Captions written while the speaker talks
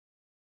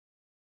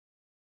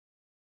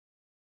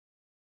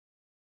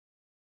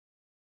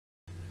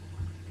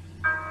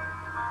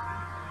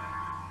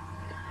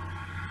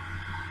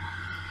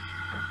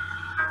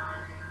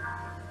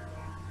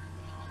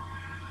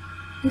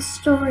This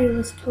story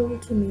was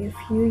told to me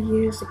a few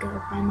years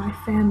ago by my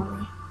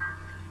family.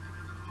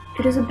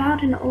 It is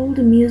about an old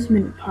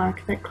amusement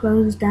park that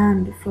closed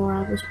down before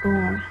I was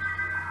born.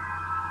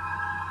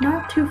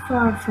 Not too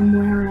far from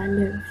where I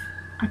live,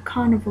 a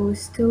carnival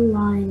is still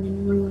lying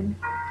in ruin.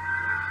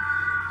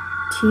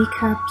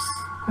 Teacups,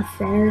 a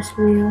Ferris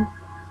wheel,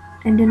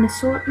 and an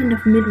assortment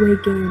of midway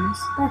games,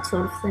 that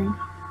sort of thing.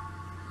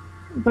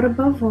 But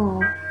above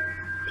all,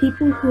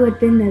 people who had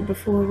been there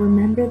before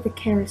remember the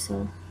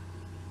carousel.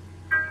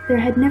 There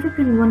had never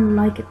been one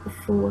like it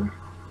before.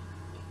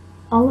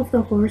 All of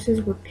the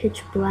horses were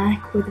pitch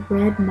black with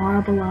red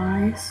marble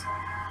eyes,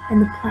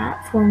 and the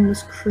platform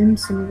was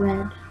crimson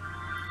red.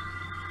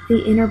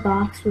 The inner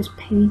box was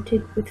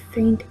painted with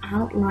faint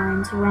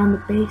outlines around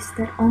the base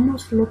that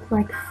almost looked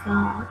like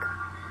fog.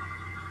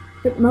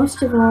 But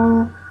most of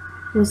all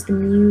was the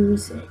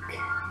music.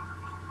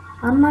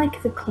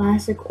 Unlike the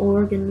classic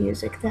organ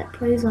music that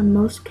plays on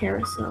most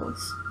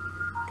carousels,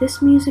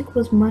 this music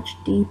was much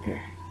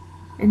deeper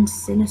and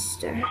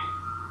sinister.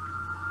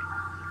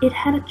 It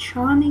had a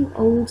charming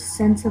old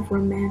sense of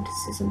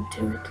romanticism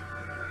to it,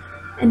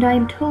 and I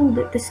am told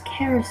that this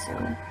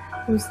carousel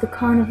was the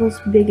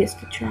carnival's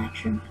biggest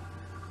attraction.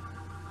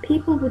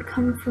 People would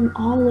come from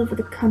all over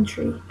the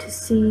country to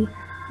see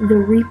the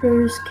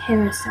Reaper's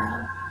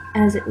Carousel,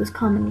 as it was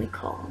commonly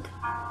called.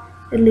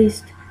 At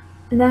least,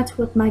 that's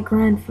what my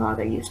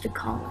grandfather used to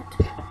call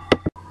it.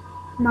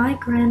 My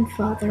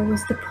grandfather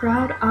was the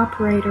proud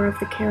operator of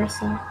the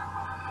carousel.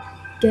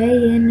 Day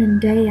in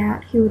and day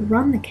out he would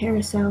run the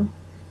carousel,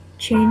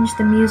 change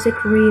the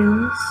music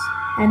reels,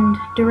 and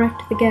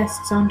direct the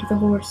guests onto the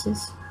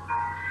horses.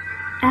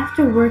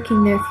 After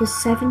working there for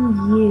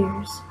 7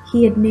 years,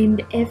 he had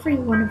named every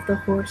one of the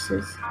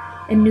horses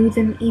and knew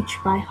them each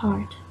by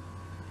heart.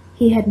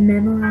 He had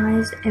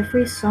memorized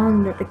every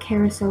song that the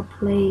carousel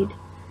played,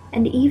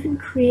 and even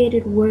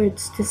created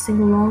words to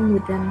sing along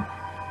with them,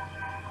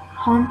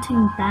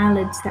 haunting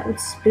ballads that would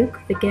spook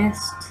the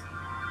guests.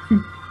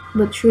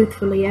 But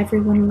truthfully,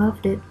 everyone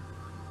loved it.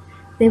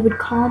 They would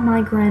call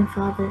my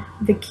grandfather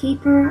the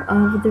Keeper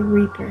of the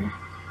Reaper,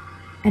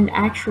 and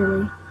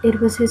actually, it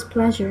was his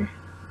pleasure.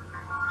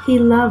 He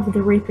loved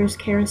the Reaper's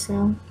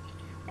Carousel,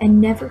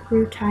 and never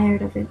grew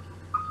tired of it.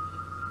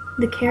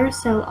 The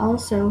carousel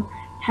also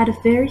had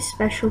a very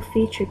special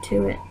feature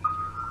to it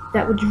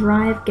that would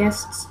drive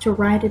guests to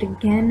ride it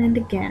again and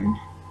again: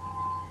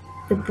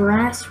 the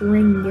brass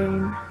ring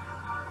game.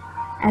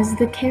 As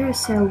the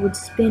carousel would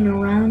spin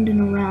around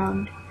and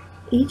around,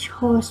 each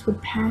horse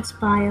would pass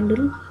by a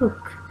little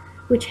hook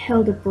which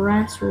held a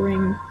brass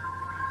ring,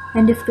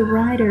 and if the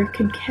rider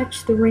could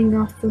catch the ring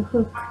off the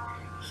hook,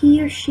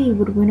 he or she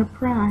would win a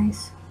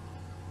prize.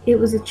 It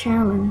was a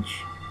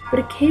challenge, but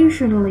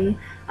occasionally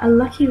a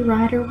lucky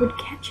rider would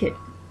catch it.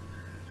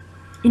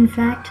 In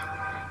fact,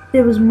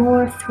 there was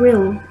more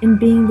thrill in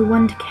being the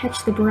one to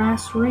catch the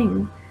brass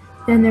ring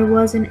than there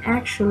was in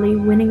actually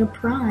winning a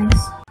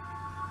prize.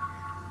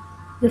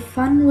 The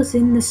fun was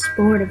in the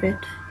sport of it,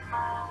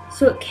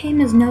 so it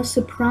came as no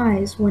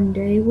surprise one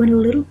day when a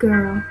little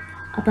girl,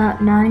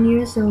 about 9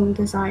 years old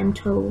as I am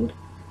told,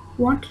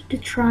 wanted to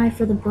try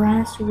for the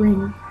brass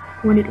ring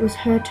when it was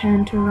her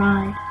turn to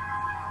ride.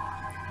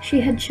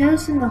 She had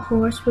chosen the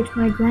horse which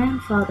my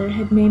grandfather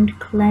had named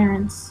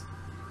Clarence,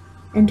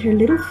 and her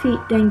little feet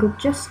dangled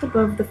just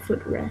above the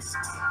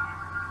footrests.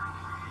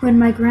 When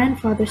my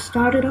grandfather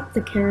started up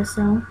the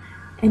carousel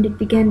and it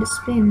began to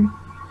spin,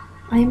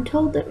 I am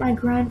told that my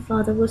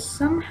grandfather was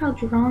somehow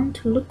drawn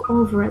to look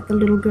over at the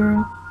little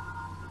girl.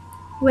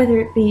 Whether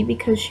it be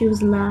because she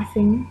was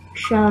laughing,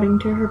 shouting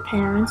to her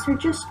parents, or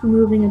just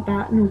moving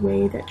about in a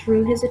way that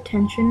drew his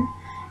attention,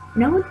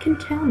 no one can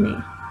tell me.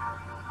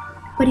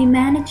 But he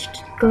managed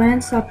to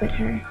glance up at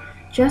her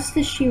just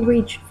as she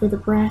reached for the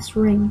brass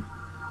ring.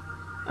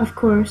 Of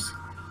course,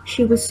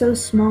 she was so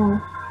small,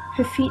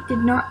 her feet did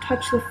not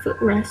touch the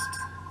footrests,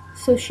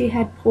 so she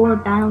had poor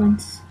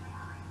balance.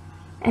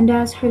 And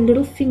as her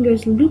little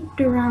fingers looped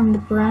around the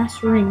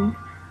brass ring,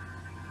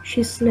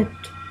 she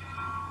slipped.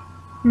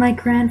 My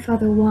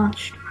grandfather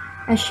watched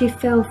as she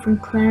fell from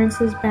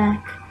Clarence's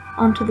back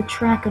onto the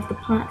track of the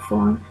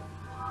platform.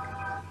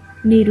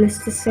 Needless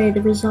to say,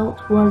 the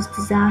result was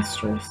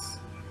disastrous,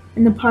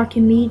 and the park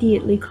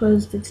immediately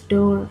closed its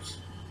doors.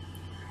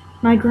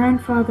 My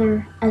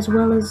grandfather, as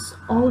well as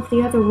all of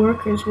the other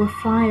workers, were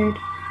fired,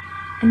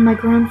 and my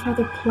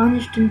grandfather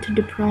plunged into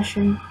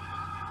depression.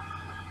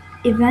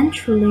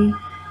 Eventually,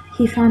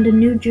 he found a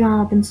new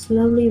job and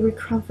slowly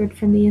recovered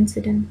from the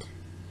incident.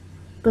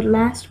 But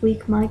last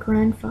week my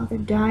grandfather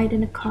died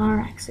in a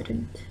car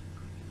accident.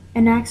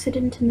 An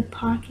accident in the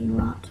parking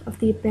lot of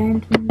the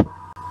abandoned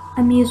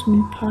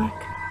amusement park.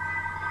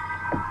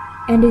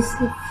 And as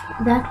if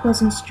that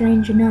wasn't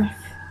strange enough,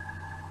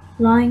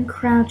 lying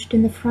crouched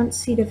in the front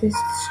seat of his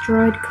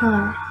destroyed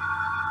car,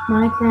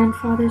 my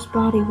grandfather's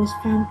body was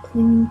found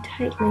clinging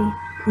tightly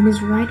in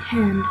his right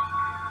hand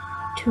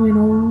to an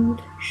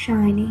old,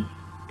 shiny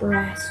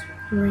brass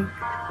ring.